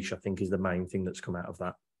hitting a niche, I think, is the main thing that's come out of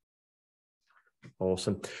that.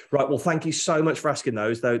 Awesome. Right. Well, thank you so much for asking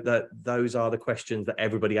those. Those are the questions that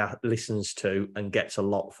everybody listens to and gets a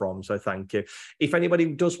lot from. So thank you. If anybody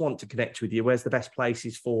does want to connect with you, where's the best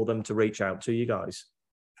places for them to reach out to you guys?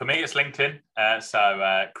 For me, it's LinkedIn.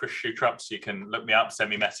 So Chris Shoetrops, you can look me up, send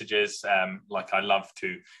me messages. Like I love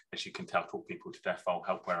to, as you can tell, talk people to death. I'll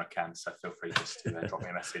help where I can. So feel free just to drop me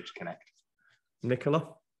a message, connect.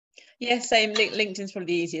 Nicola? Yeah, same. LinkedIn's probably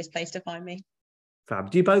the easiest place to find me. Fab.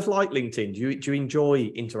 Do you both like LinkedIn? Do you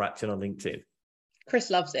enjoy interacting on LinkedIn? Chris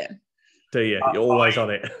loves it. Do you? You're always on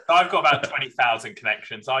it. I've got about 20,000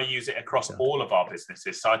 connections. I use it across all of our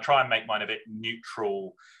businesses. So I try and make mine a bit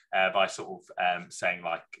neutral by sort of saying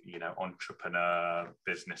like, you know, entrepreneur,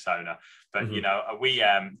 business owner. But, you know, we,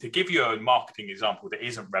 to give you a marketing example that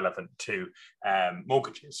isn't relevant to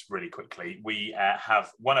mortgages really quickly, we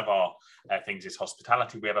have one of our things is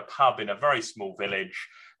hospitality. We have a pub in a very small village,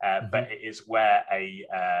 but it is where a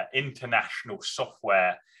international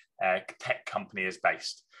software tech company is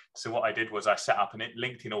based. So what I did was I set up a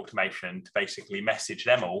LinkedIn automation to basically message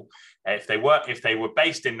them all. If they were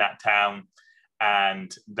based in that town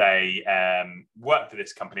and they worked for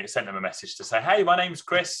this company, I sent them a message to say, hey, my name's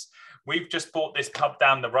Chris. We've just bought this pub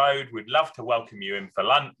down the road. We'd love to welcome you in for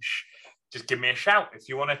lunch. Just give me a shout if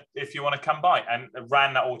you want to come by. And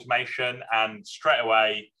ran that automation, and straight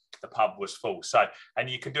away the pub was full. So, and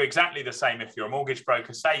you can do exactly the same if you're a mortgage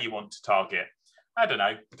broker. Say you want to target, I don't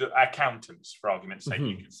know, accountants, for argument's sake.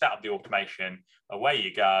 You can set up the automation, away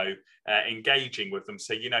you go, engaging with them.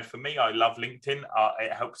 So, you know, for me, I love LinkedIn.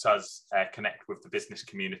 It helps us connect with the business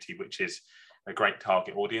community, which is a great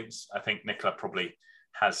target audience. I think Nicola probably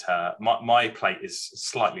has her, my plate is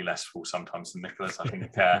slightly less full sometimes than Nicola's. I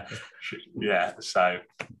think, yeah. So,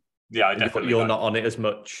 yeah, I definitely. You're not on it as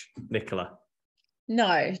much, Nicola.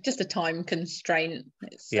 No, just a time constraint.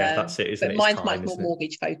 That's it, isn't it? But mine's time, much more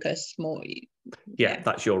mortgage focused. More. Yeah,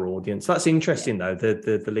 that's your audience. That's interesting though.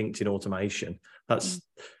 The LinkedIn automation. That's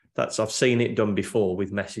I've seen it done before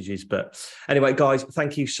with messages. But anyway, guys,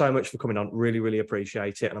 thank you so much for coming on. Really, really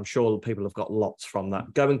appreciate it. And I'm sure people have got lots from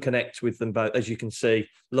that. Go and connect with them both. As you can see,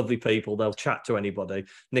 lovely people. They'll chat to anybody.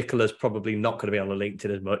 Nicola's probably not going to be on the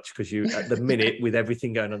LinkedIn as much because you, at the minute, with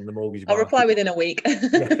everything going on in the mortgage market. I'll reply within a week.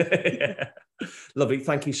 Yeah. Lovely.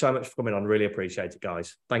 Thank you so much for coming on. Really appreciate it,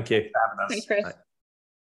 guys. Thank you. Thanks, Chris. Right.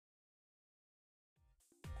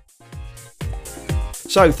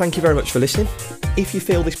 So thank you very much for listening. If you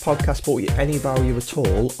feel this podcast brought you any value at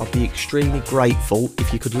all, I'd be extremely grateful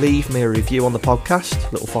if you could leave me a review on the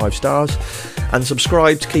podcast, little 5 stars, and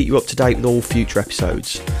subscribe to keep you up to date with all future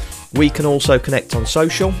episodes. We can also connect on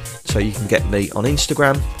social, so you can get me on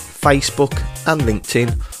Instagram, Facebook and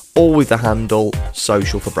LinkedIn, all with the handle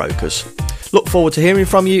Social for Brokers. Look forward to hearing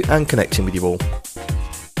from you and connecting with you all.